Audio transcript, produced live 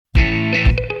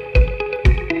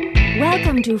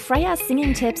Welcome to Freya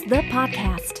Singing Tips, the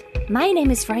podcast. My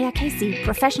name is Freya Casey,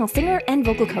 professional singer and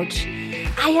vocal coach.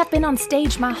 I have been on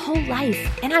stage my whole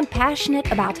life, and I'm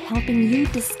passionate about helping you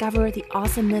discover the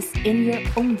awesomeness in your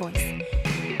own voice.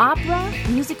 Opera,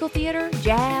 musical theater,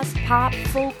 jazz, pop,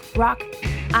 folk, rock,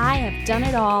 I have done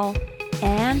it all.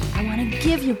 And I want to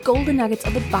give you golden nuggets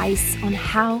of advice on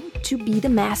how to be the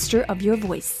master of your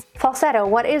voice. Falsetto,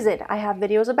 what is it? I have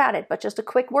videos about it, but just a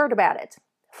quick word about it.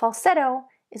 Falsetto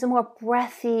is a more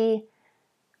breathy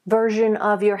version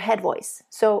of your head voice.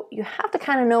 So you have to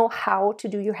kind of know how to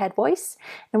do your head voice.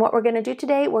 And what we're going to do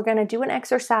today, we're going to do an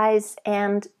exercise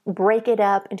and break it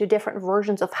up into different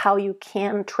versions of how you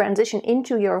can transition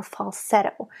into your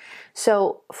falsetto.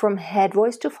 So from head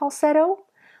voice to falsetto,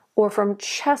 or from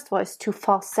chest voice to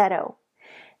falsetto.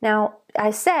 Now,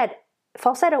 I said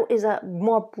falsetto is a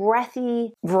more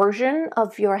breathy version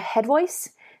of your head voice.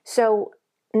 So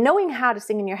knowing how to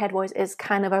sing in your head voice is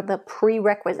kind of the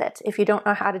prerequisite. If you don't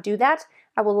know how to do that,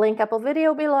 I will link up a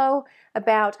video below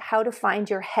about how to find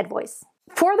your head voice.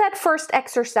 For that first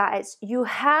exercise, you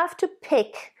have to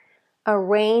pick a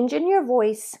range in your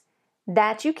voice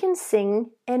that you can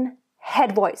sing in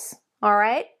head voice, all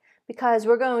right? Because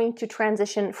we're going to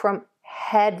transition from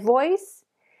head voice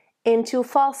into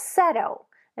falsetto.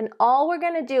 And all we're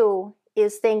going to do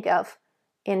is think of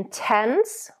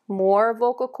intense, more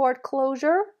vocal cord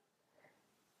closure.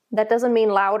 That doesn't mean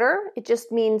louder. It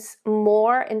just means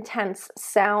more intense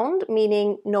sound,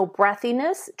 meaning no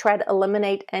breathiness. Try to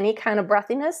eliminate any kind of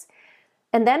breathiness.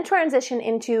 And then transition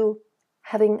into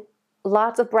having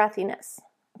lots of breathiness.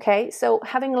 Okay, so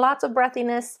having lots of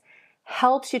breathiness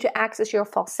helps you to access your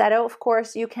falsetto. Of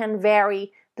course, you can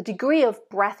vary the degree of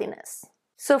breathiness.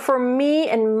 So for me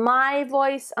and my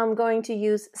voice, I'm going to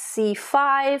use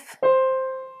C5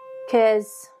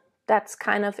 because that's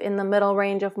kind of in the middle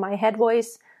range of my head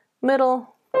voice.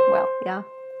 Middle, well, yeah.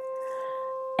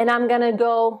 And I'm going to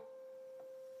go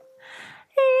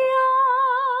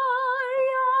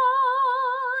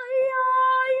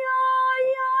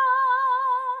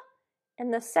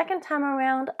and the second time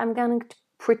around, I'm going to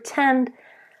pretend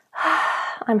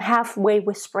I'm halfway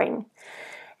whispering.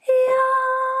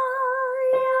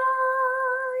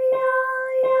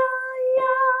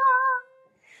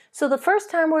 So the first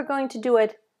time we're going to do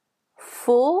it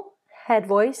full head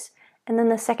voice, and then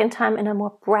the second time in a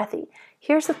more breathy.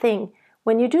 Here's the thing.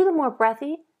 When you do the more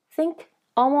breathy, think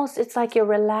almost it's like you're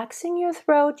relaxing your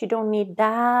throat. You don't need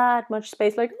that much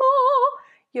space, like, oh!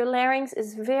 Your larynx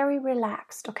is very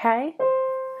relaxed, okay?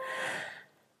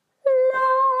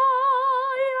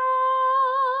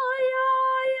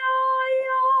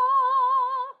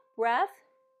 Breath.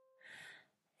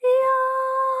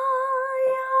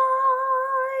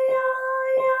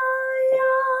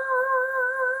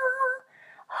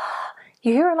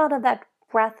 You hear a lot of that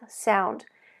breath sound.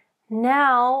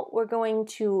 Now we're going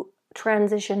to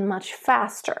transition much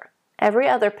faster. Every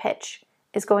other pitch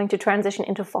is going to transition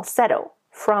into falsetto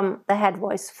from the head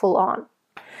voice full on.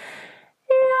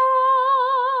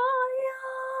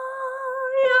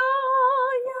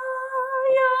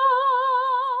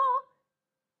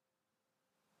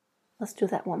 Let's do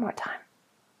that one more time.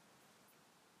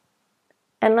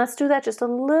 And let's do that just a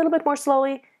little bit more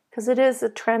slowly because it is a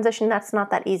transition that's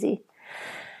not that easy.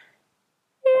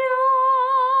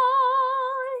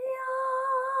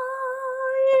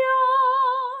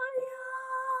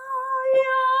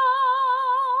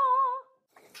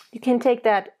 You can take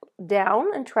that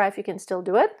down and try if you can still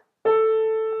do it.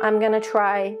 I'm going to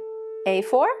try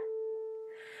A4.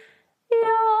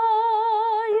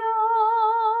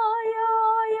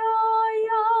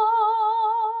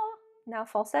 Now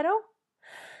falsetto.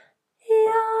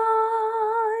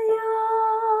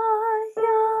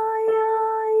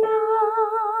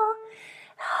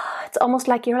 It's almost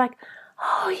like you're like,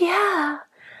 oh yeah,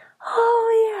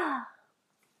 oh yeah.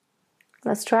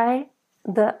 Let's try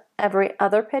the every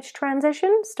other pitch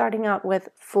transition, starting out with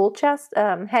full chest,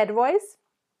 head voice,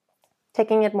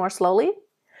 taking it more slowly.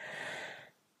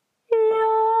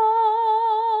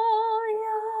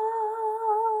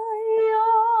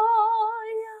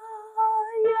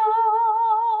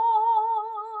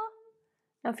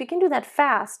 Now, if you can do that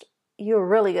fast, you're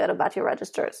really good about your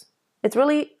registers. It's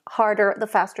really harder the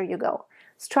faster you go.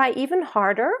 Let's try even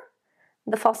harder.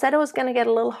 The falsetto is going to get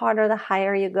a little harder the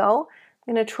higher you go.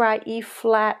 I'm going to try E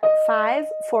flat 5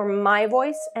 for my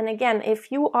voice. And again,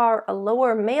 if you are a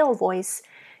lower male voice,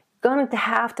 you're going to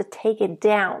have to take it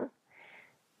down,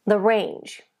 the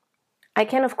range. I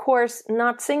can, of course,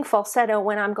 not sing falsetto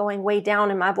when I'm going way down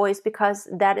in my voice because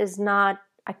that is not,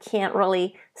 I can't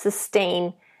really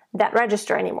sustain that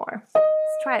register anymore.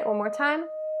 Let's try it one more time.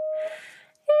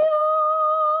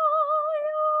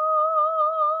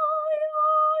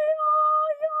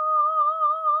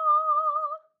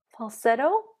 falsetto.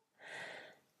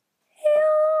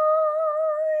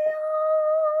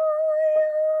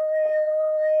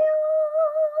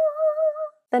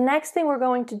 The next thing we're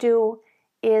going to do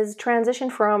is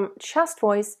transition from chest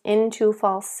voice into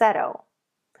falsetto.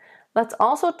 Let's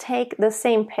also take the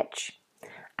same pitch.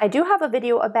 I do have a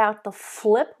video about the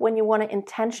flip when you want to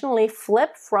intentionally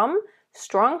flip from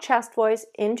strong chest voice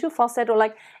into falsetto,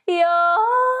 like yeah.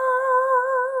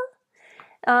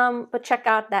 But check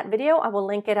out that video. I will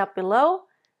link it up below.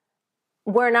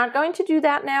 We're not going to do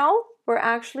that now. We're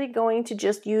actually going to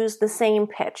just use the same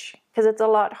pitch because it's a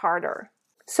lot harder.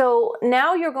 So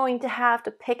now you're going to have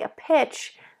to pick a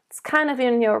pitch. It's kind of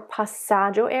in your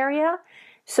passaggio area.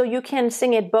 So you can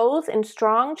sing it both in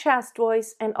strong chest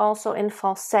voice and also in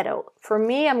falsetto. For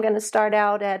me, I'm going to start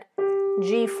out at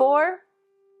G4.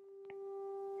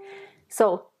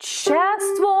 So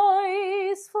chest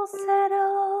voice,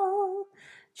 falsetto,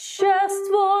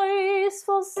 chest voice,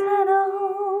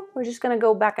 falsetto. We're just going to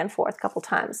go back and forth a couple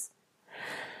times.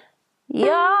 Yeah,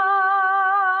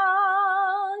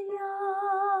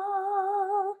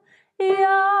 yeah,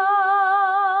 yeah.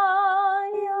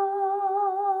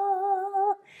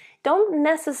 Don't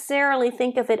necessarily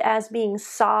think of it as being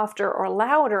softer or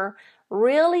louder.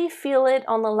 Really feel it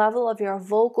on the level of your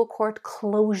vocal cord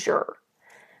closure.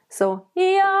 So,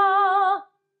 yeah,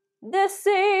 this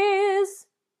is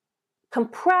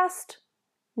compressed,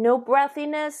 no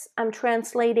breathiness. I'm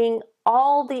translating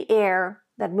all the air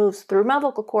that moves through my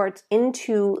vocal cords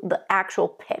into the actual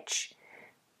pitch,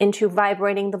 into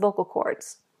vibrating the vocal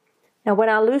cords. Now, when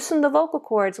I loosen the vocal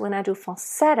cords, when I do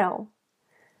falsetto,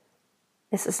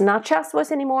 this is not chest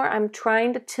voice anymore. I'm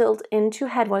trying to tilt into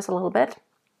head voice a little bit.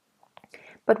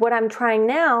 But what I'm trying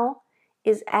now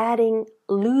is adding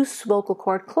loose vocal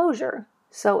cord closure.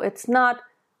 So it's not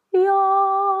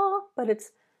yeah, but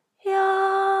it's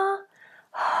yeah.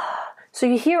 So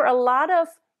you hear a lot of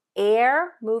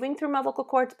air moving through my vocal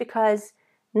cords because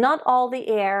not all the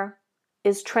air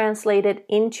is translated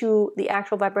into the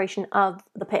actual vibration of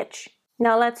the pitch.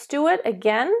 Now let's do it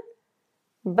again,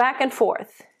 back and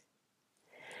forth.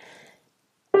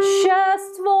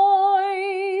 Chest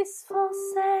voice,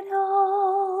 falsetto.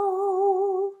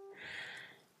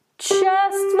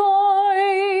 Chest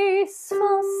voice,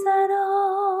 falsetto.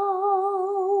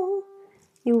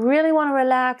 You really want to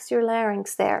relax your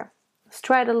larynx there. Let's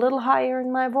try it a little higher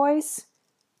in my voice.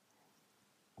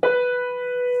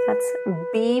 That's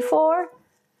B4.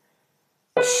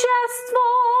 Chest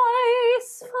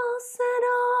voice,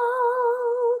 falsetto.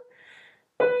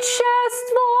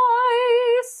 Chest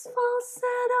voice,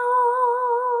 falsetto.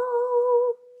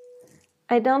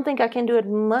 I don't think I can do it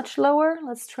much lower.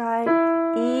 Let's try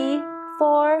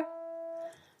E4.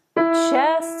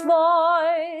 Chest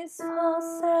voice,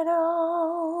 falsetto.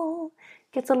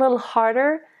 Gets a little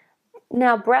harder.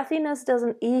 Now, breathiness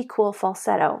doesn't equal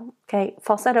falsetto. Okay,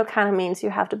 falsetto kind of means you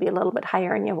have to be a little bit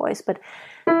higher in your voice, but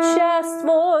chest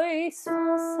voice,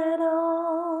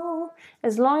 falsetto.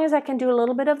 As long as I can do a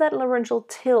little bit of that laryngeal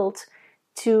tilt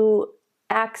to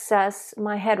access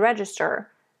my head register,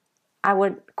 I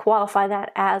would qualify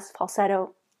that as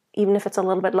falsetto, even if it's a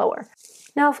little bit lower.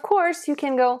 Now, of course, you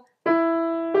can go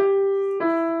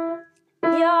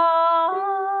yeah.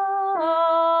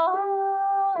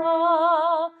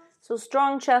 So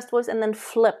strong chest voice and then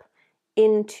flip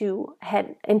into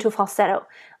falsetto.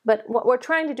 But what we're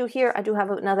trying to do here, I do have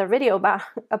another video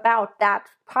about that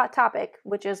topic,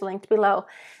 which is linked below.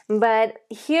 But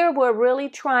here we're really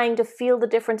trying to feel the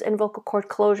difference in vocal cord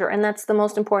closure, and that's the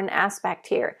most important aspect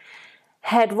here.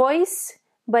 Head voice,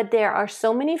 but there are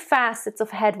so many facets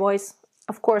of head voice,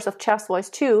 of course of chest voice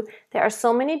too. There are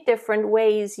so many different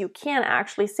ways you can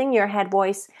actually sing your head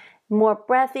voice. More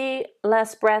breathy,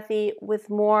 less breathy, with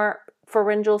more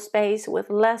pharyngeal space, with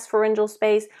less pharyngeal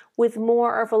space, with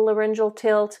more of a laryngeal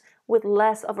tilt, with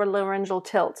less of a laryngeal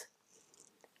tilt.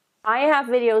 I have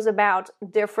videos about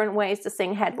different ways to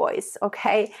sing head voice,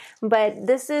 okay? But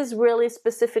this is really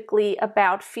specifically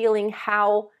about feeling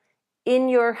how in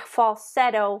your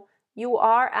falsetto you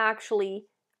are actually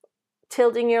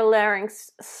tilting your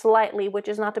larynx slightly, which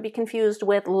is not to be confused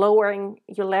with lowering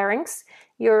your larynx.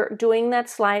 You're doing that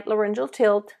slight laryngeal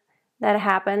tilt that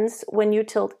happens when you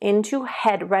tilt into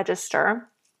head register.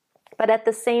 But at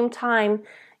the same time,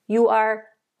 you are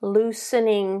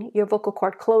loosening your vocal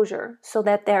cord closure so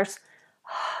that there's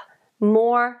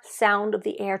more sound of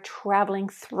the air traveling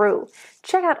through.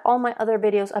 Check out all my other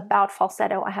videos about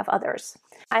falsetto. I have others.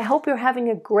 I hope you're having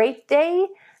a great day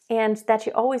and that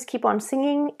you always keep on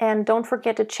singing. And don't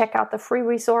forget to check out the free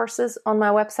resources on my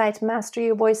website,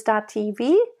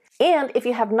 masteryourvoice.tv. And if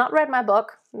you have not read my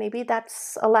book, maybe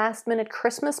that's a last-minute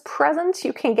Christmas present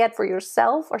you can get for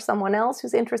yourself or someone else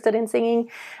who's interested in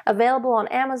singing. Available on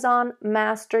Amazon,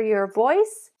 Master Your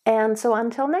Voice. And so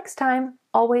until next time,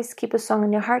 always keep a song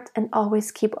in your heart and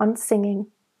always keep on singing.